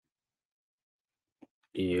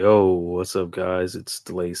Yo, what's up, guys? It's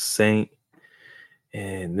Delayed Saint,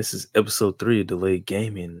 and this is episode 3 of Delayed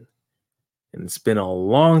Gaming. And it's been a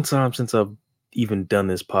long time since I've even done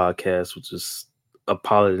this podcast, which is a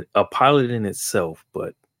pilot in itself.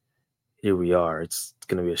 But here we are. It's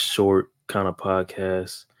gonna be a short kind of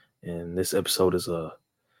podcast, and this episode is a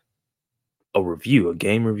review, a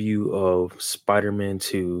game review of Spider-Man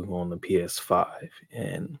 2 on the PS5.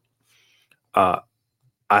 And uh,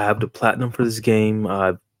 I have the platinum for this game.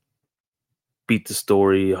 I beat the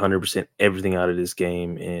story 100% everything out of this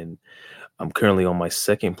game, and I'm currently on my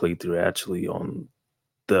second playthrough, actually on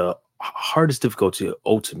the hardest difficulty,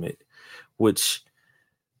 ultimate, which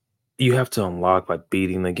you have to unlock by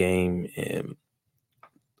beating the game. And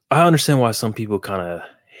I understand why some people kind of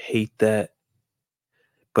hate that,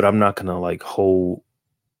 but I'm not gonna like hold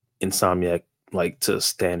Insomniac like to a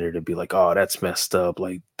standard and be like, oh, that's messed up,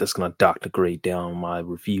 like that's gonna dock the grade down my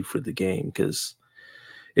review for the game, because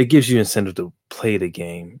it gives you incentive to play the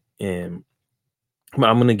game. And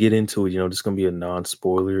I'm gonna get into it. This is gonna be a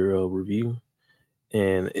non-spoiler review,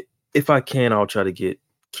 and if I can, I'll try to get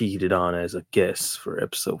Keated on as a guest for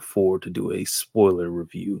episode 4 to do a spoiler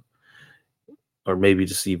review, or maybe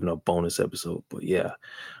just even a bonus episode. But yeah,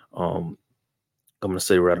 um, I'm gonna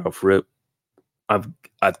say right off rip, I've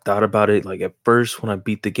I thought about it. Like at first when I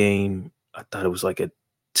beat the game, I thought it was like a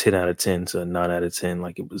 10 out of 10 to a 9 out of 10.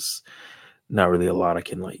 Like it was not really a lot I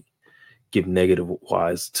can like give negative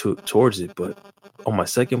wise towards it. But on my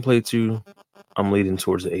second playthrough, I'm leading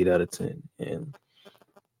towards an 8 out of 10, and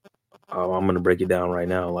I'm gonna break it down right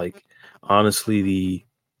now. Like honestly,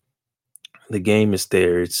 the game is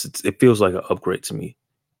there. It feels like an upgrade to me.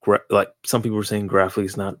 Like some people were saying, graphically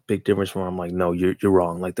it's not a big difference. From I'm like, no, you're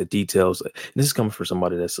wrong. Like the details. And this is coming from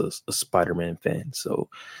somebody that's a Spider-Man fan. So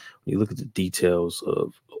when you look at the details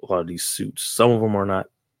of a lot of these suits, some of them are not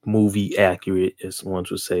movie accurate, as ones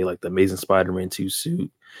would say. Like the Amazing Spider-Man 2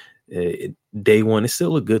 suit, day one, it still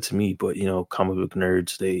looked good to me. But comic book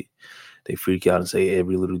nerds, they freak out and say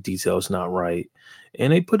every little detail is not right.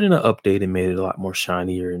 And they put in an update and made it a lot more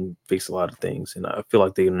shinier and fixed a lot of things. And I feel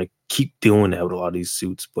like they're gonna keep doing that with a lot of these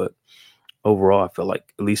suits. But overall, I feel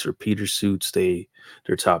like at least for Peter's suits,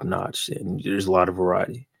 they're top notch and there's a lot of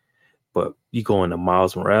variety. But you go into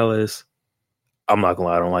Miles Morales, I'm not gonna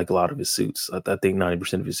lie, I don't like a lot of his suits. I think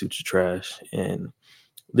 90% of his suits are trash. And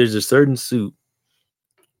there's a certain suit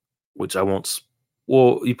which I won't.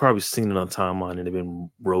 Well, you probably seen it on timeline, and they've been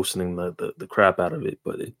roasting the crap out of it.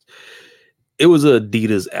 But it was a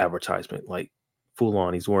Adidas advertisement, like full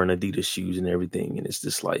on. He's wearing Adidas shoes and everything, and it's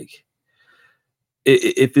just like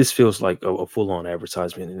if this feels like a full on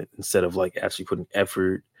advertisement instead of like actually putting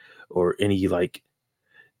effort or any like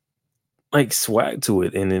swag to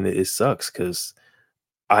it, and then it sucks because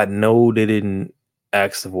I know they didn't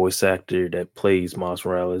ask the voice actor that plays Miles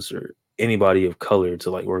Morales or anybody of color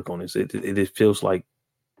to like work on this. It feels like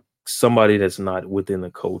somebody that's not within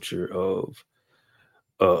the culture of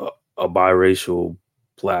uh, a biracial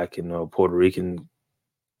black and Puerto Rican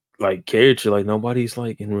like character. Like nobody's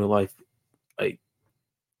like in real life like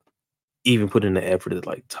even put in the effort to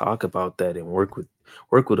like talk about that and work with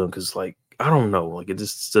them, because like I don't know, like it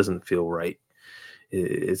just doesn't feel right.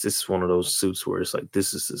 It's just one of those suits where it's like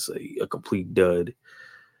this is just a complete dud,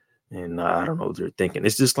 and I don't know what they're thinking.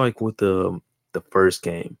 It's just like with the first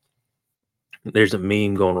game. There's a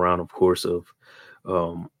meme going around, of course, of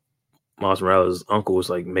um Miles Morales' uncle was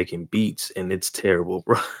like making beats, and it's terrible,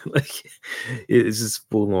 bro. Like it's just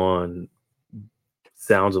full on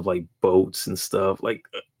sounds of like boats and stuff. Like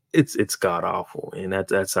it's god awful, and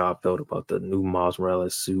that's how I felt about the new Miles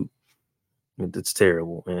Morales suit. It's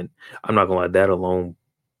terrible, and I'm not gonna lie, that alone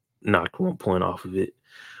knocked 1 point off of it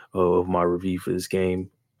of my review for this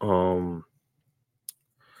game. Um,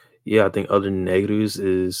 yeah, I think other negatives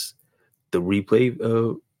is the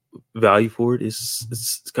replay value for it is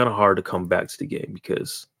it's kind of hard to come back to the game,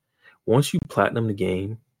 because once you platinum the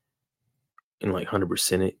game and like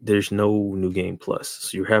 100% it, there's no new game plus.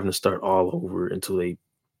 So you're having to start all over until they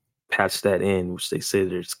patch that in, which they say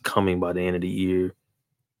that it's coming by the end of the year.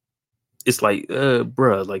 It's like,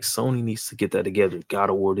 bruh, like Sony needs to get that together.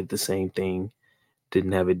 God of War did the same thing,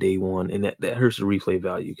 didn't have it day one, and that hurts the replay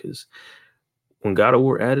value, because when God of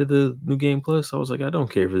War added the new game plus, I was like, I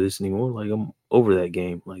don't care for this anymore. Like I'm over that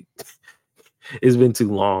game. Like it's been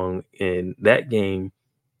too long, and that game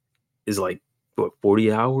is like what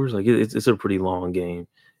 40 hours. Like it's a pretty long game.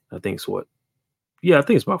 I think it's what Yeah, I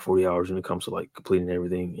think it's about 40 hours when it comes to like completing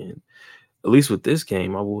everything. And at least with this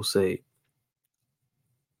game, I will say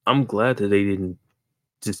I'm glad that they didn't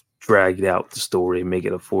just drag it out the story and make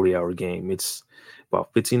it a 40-hour game. It's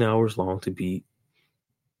about 15 hours long to beat.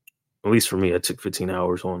 At least for me, I took 15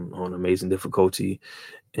 hours on amazing difficulty,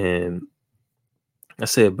 and I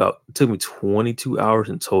say about it took me 22 hours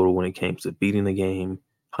in total when it came to beating the game,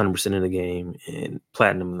 100% in the game, and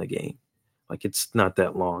platinum in the game. Like it's not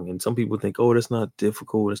that long, and some people think, "Oh, that's not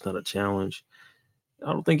difficult. It's not a challenge."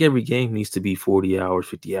 I don't think every game needs to be 40 hours,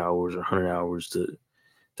 50 hours, or 100 hours to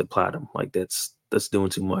platinum. Like that's doing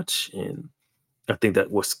too much, and I think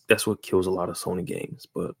that's what kills a lot of Sony games.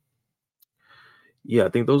 But yeah, I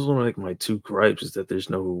think those are like my two gripes is that there's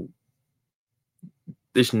no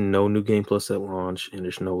new game plus at launch, and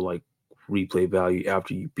there's no like replay value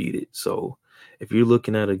after you beat it. So if you're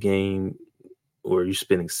looking at a game or you're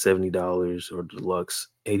spending $70 or deluxe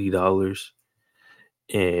 $80,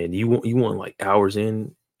 and you want like hours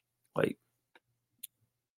in, like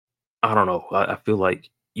I don't know, I feel like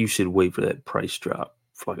you should wait for that price drop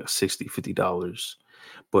for like a 60, $50.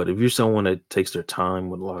 But if you're someone that takes their time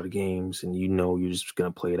with a lot of games and you know you're just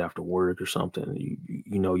gonna play it after work or something,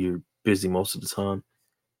 you know you're busy most of the time,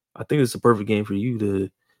 I think it's a perfect game for you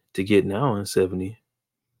to get now in 70.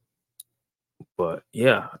 But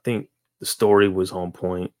yeah, I think the story was on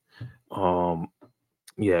point. Um,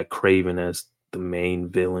 yeah, Craven as the main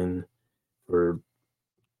villain for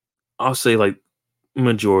I'll say like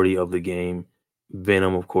majority of the game.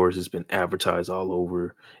 Venom, of course, has been advertised all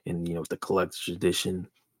over, and the collector's edition.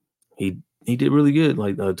 He did really good.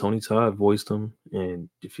 Like Tony Todd voiced him, and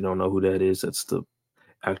if you don't know who that is, that's the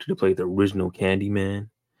actor that played the original Candyman.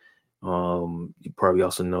 You probably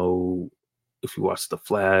also know if you watch The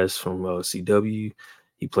Flash from CW,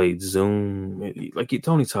 he played Zoom.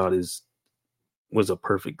 Tony Todd was a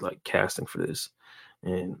perfect like casting for this,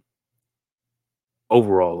 and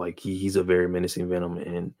overall, like he's a very menacing Venom,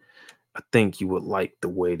 and I think you would like the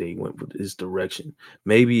way they went with his direction.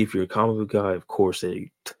 Maybe if you're a comic book guy, of course they're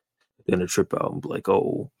gonna trip out and be like,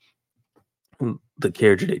 "Oh, the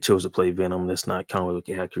character they chose to play Venom, that's not comic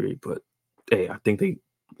book accurate." But hey, I think they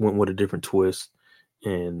went with a different twist,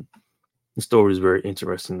 and the story is very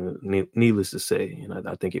interesting. Needless to say, and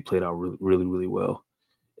I think it played out really, really, really well.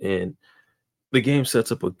 And the game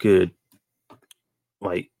sets up a good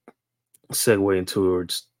like segue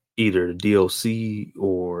towards either the DLC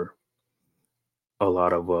or a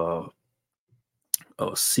lot of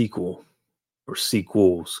a sequel or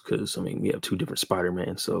sequels, because I mean we have two different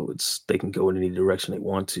Spider-Man, so they can go in any direction they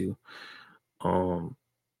want to. Um,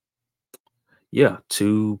 yeah,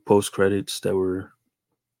 two post credits that were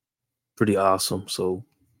pretty awesome. So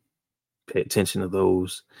pay attention to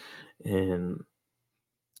those. And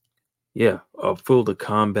yeah, for the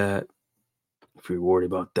combat, if you're worried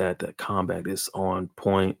about that, that combat is on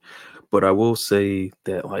point. But I will say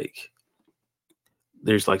that like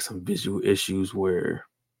there's like some visual issues where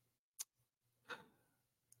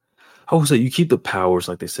I would say you keep the powers,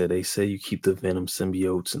 like they said. They say you keep the Venom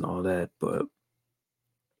symbiotes and all that, but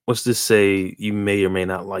let's just say you may or may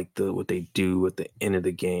not like the what they do at the end of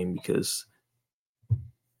the game because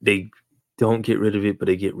they don't get rid of it, but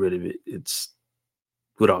they get rid of it. It's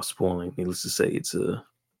without spoiling. Needless to say, it's going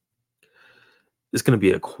to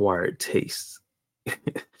be acquired taste.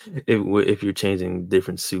 If you're changing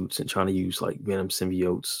different suits and trying to use like Venom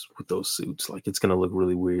symbiotes with those suits, like it's going to look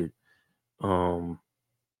really weird. Um,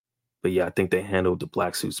 but yeah, I think they handled the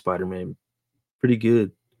black suit Spider-Man pretty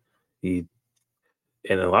good. He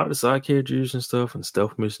and a lot of the side characters and stuff and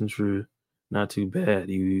stealth missions were not too bad.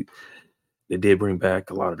 They did bring back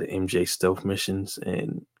a lot of the MJ stealth missions,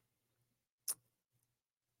 and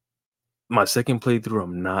my second playthrough,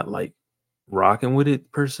 I'm not like rocking with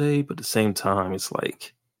it per se, but at the same time, it's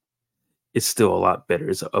like it's still a lot better.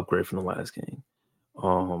 It's an upgrade from the last game.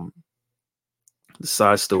 Um, the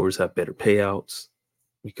side stories have better payouts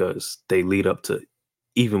because they lead up to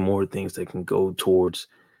even more things that can go towards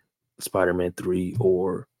Spider-Man 3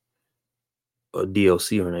 or a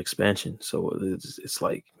DLC or an expansion. So it's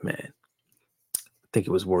like, man, I think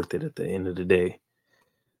it was worth it at the end of the day.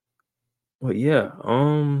 But yeah,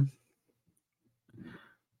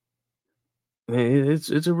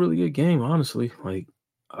 it's a really good game, honestly. Like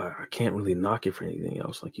I can't really knock it for anything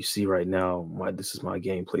else. Like you see right now, my this is my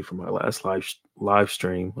gameplay from my last live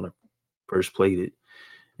stream when I first played it,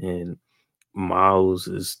 and Miles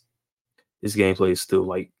is his gameplay is still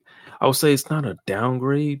like I would say it's not a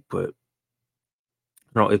downgrade, but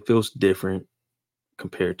no, it feels different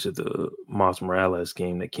compared to the Miles Morales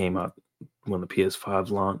game that came out when the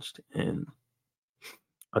PS5 launched, and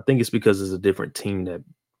I think it's because it's a different team that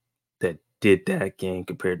did that game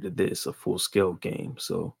compared to this, a full scale game.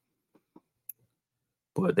 So,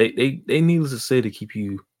 but they needless to say to keep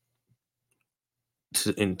you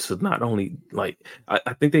to not only like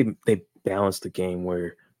I think they balance the game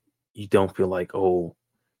where you don't feel like, oh,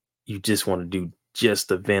 you just want to do just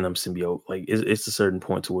the Venom symbiote. Like it's a certain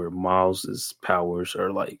point to where Miles's powers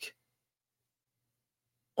are like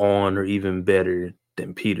on or even better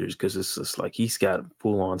than Peter's because it's just like he's got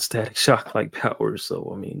full on static shock like powers.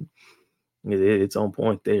 So I mean, it's on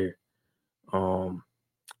point there. Um,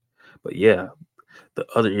 but yeah, the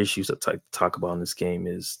other issues I talk about in this game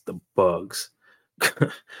is the bugs.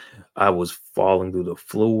 I was falling through the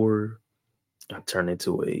floor. I turned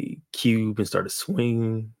into a cube and started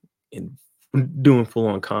swinging and doing full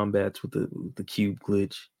on combats with the cube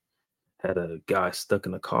glitch. Had a guy stuck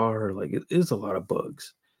in a car. Like it's a lot of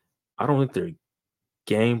bugs. I don't think they're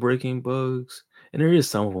game breaking bugs, and there is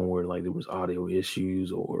some of them where like there was audio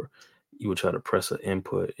issues or you would try to press an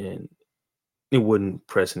input and it wouldn't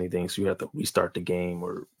press anything, so you have to restart the game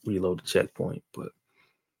or reload the checkpoint. But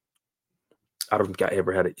I don't think I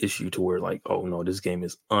ever had an issue to where like, oh no, this game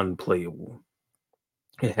is unplayable.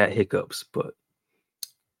 It had hiccups, but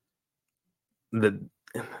the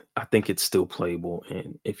I think it's still playable,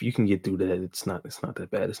 and if you can get through that, it's not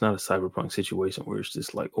that bad. It's not a cyberpunk situation where it's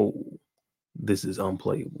just like, oh, this is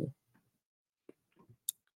unplayable.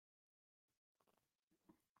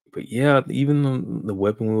 But yeah, even the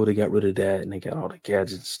weapon wheel, they got rid of that, and they got all the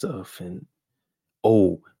gadget stuff. And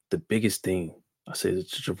oh, the biggest thing I say the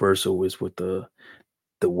traversal is with the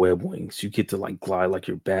web wings. You get to like glide like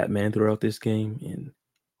you're Batman throughout this game, and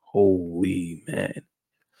holy man,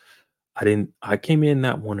 I came in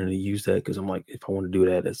not wanting to use that because I'm like, if I want to do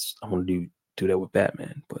that, I want to do that with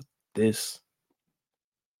Batman. But this,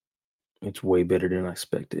 it's way better than I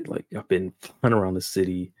expected. Like I've been flying around the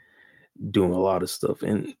city doing a lot of stuff,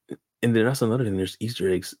 and then that's another thing. There's Easter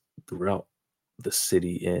eggs throughout the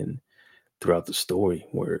city and throughout the story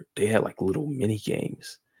where they had like little mini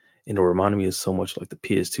games, and it reminded me of so much like the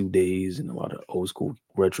PS2 days and a lot of old school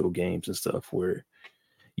retro games and stuff where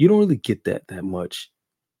you don't really get that much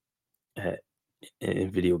at,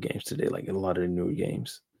 in video games today. Like in a lot of the newer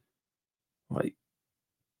games, like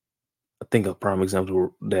I think a prime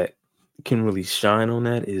example that can really shine on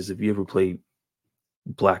that is if you ever played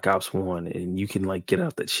Black Ops 1 and you can like get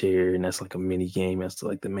out the chair and that's like a mini game. That's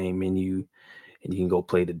like the main menu and you can go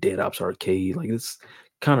play the Dead Ops arcade. Like it's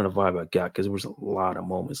kind of the vibe I got because there was a lot of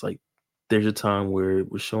moments. Like there's a time where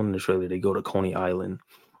it was shown in the trailer, they go to Coney Island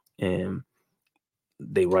and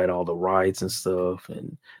they ride all the rides and stuff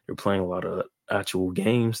and they're playing a lot of actual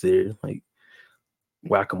games there, like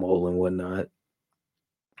whack-a-mole and whatnot.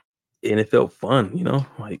 And it felt fun,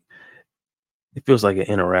 like it feels like an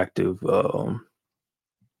interactive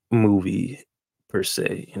movie per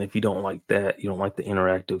se. And if you don't like that, you don't like the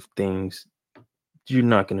interactive things, you're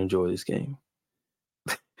not gonna enjoy this game.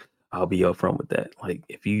 I'll be upfront with that. Like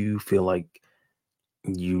if you feel like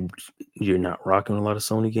you you're not rocking a lot of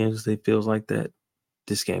Sony games, it feels like that.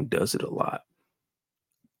 This game does it a lot.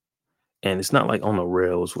 And it's not like on the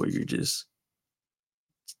rails where you're just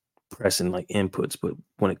pressing like inputs, but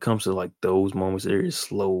when it comes to like those moments, there is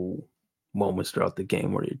slow moments throughout the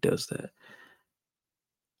game where it does that.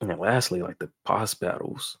 And then lastly, like the boss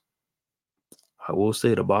battles. I will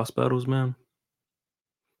say the boss battles, man,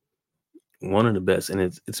 one of the best, and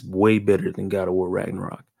it's way better than God of War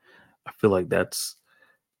Ragnarok. I feel like that's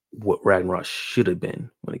what Ragnarok should have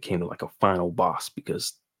been when it came to like a final boss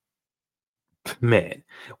because man,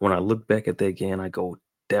 when I look back at that game, I go,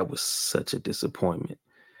 that was such a disappointment.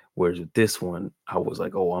 Whereas with this one, I was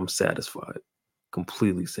like, oh, I'm satisfied,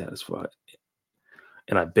 completely satisfied.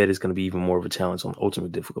 And I bet it's going to be even more of a challenge on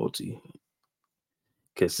ultimate difficulty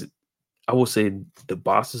because I will say the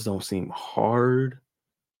bosses don't seem hard,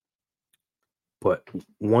 but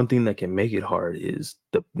one thing that can make it hard is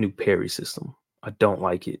the new parry system. I don't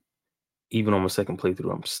like it. Even on my second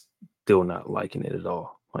playthrough, I'm still not liking it at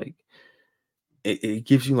all. Like it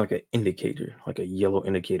gives you like an indicator, like a yellow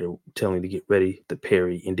indicator telling you to get ready to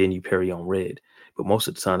parry, and then you parry on red. But most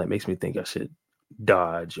of the time, that makes me think I should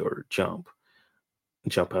dodge or jump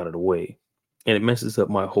out of the way, and it messes up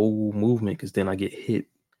my whole movement because then I get hit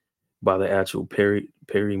by the actual parry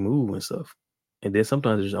move and stuff. And then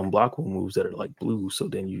sometimes there's unblockable moves that are like blue, so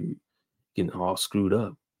then you getting all screwed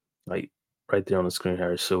up. Like right there on the screen, how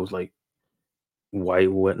it shows like white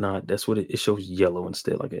or whatnot. That's what it shows yellow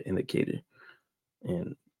instead, like an indicator.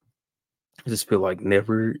 And I just feel like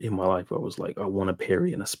never in my life I was like, I want to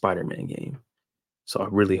parry in a Spider-Man game. So I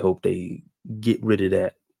really hope they get rid of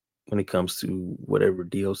that when it comes to whatever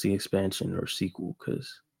DLC expansion or sequel,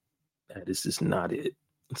 because that is just not it.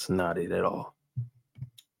 It's not it at all.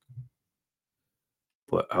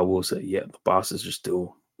 But I will say, yeah, the bosses are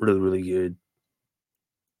still really, really good.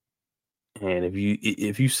 And if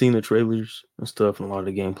you've seen the trailers and stuff and a lot of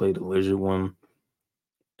the gameplay, the lizard one,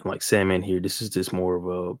 and like Sandman here, this is just more of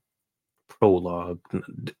a prologue,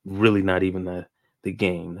 really not even the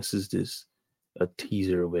game. This is just a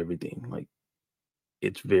teaser of everything. Like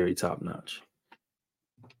it's very top notch.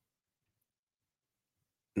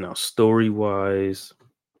 Now, story wise,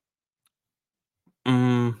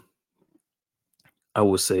 mm, I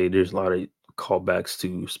would say there's a lot of callbacks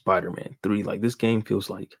to Spider-Man 3. Like this game feels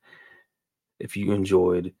like if you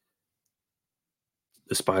enjoyed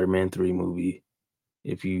the Spider-Man 3 movie,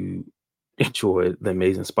 if you enjoyed the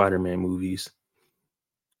Amazing Spider-Man movies,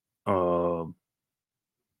 uh,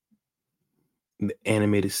 the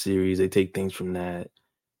animated series, they take things from that.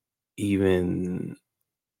 Even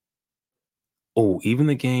even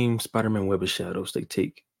the game Spider-Man Web of Shadows, they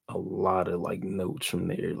take a lot of like notes from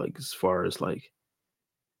there, like as far as like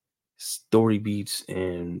story beats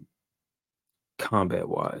and combat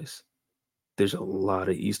wise. There's a lot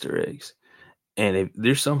of Easter eggs. And if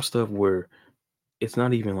there's some stuff where it's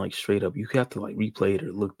not even like straight up, you have to like replay it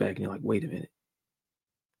or look back and you're like, wait a minute,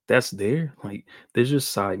 that's there? Like there's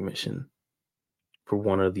just side mission for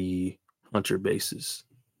one of the hunter bases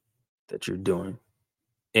that you're doing.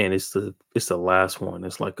 And it's the last one.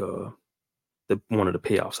 It's like the one of the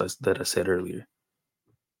payoffs that I said earlier.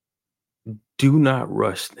 Do not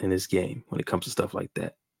rush in this game when it comes to stuff like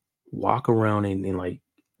that. Walk around and like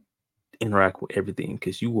interact with everything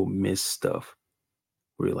because you will miss stuff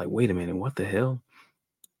where you're like, wait a minute, what the hell?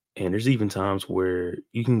 And there's even times where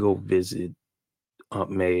you can go visit Aunt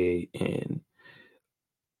May and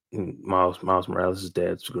Miles Morales'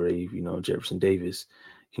 dad's grave, Jefferson Davis.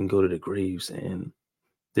 You can go to the graves and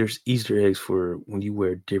there's Easter eggs for when you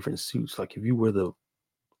wear different suits. Like if you wear the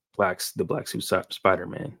black suit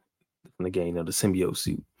Spider-Man from the game, the symbiote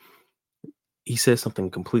suit, he says something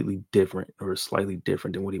completely different or slightly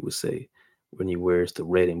different than what he would say when he wears the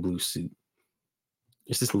red and blue suit.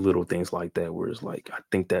 It's just little things like that where it's like I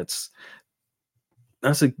think that's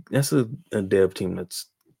a dev team that's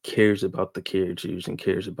cares about the characters and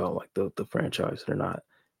cares about like the franchise. They're not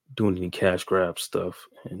doing any cash grab stuff.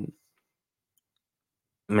 And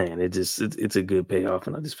man, it's a good payoff,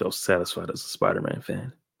 and I just felt satisfied as a Spider-Man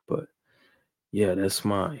fan. But yeah, that's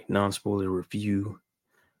my non-spoiler review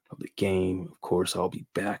of the game. Of course, I'll be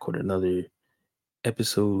back with another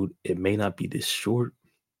episode. It may not be this short.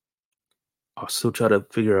 I'll still try to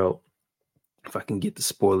figure out if I can get the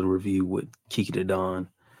spoiler review with Kiki the Don.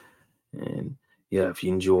 And yeah, if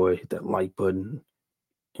you enjoy, hit that like button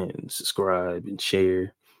and subscribe and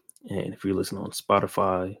share. And if you're listening on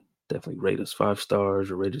Spotify, definitely rate us 5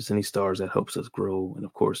 stars or rate us any stars. That helps us grow. And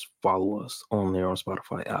of course, follow us on there on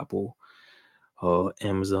Spotify, Apple,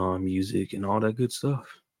 Amazon Music, and all that good stuff.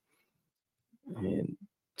 And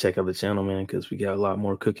check out the channel, man, because we got a lot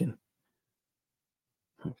more cooking.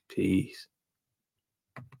 Peace.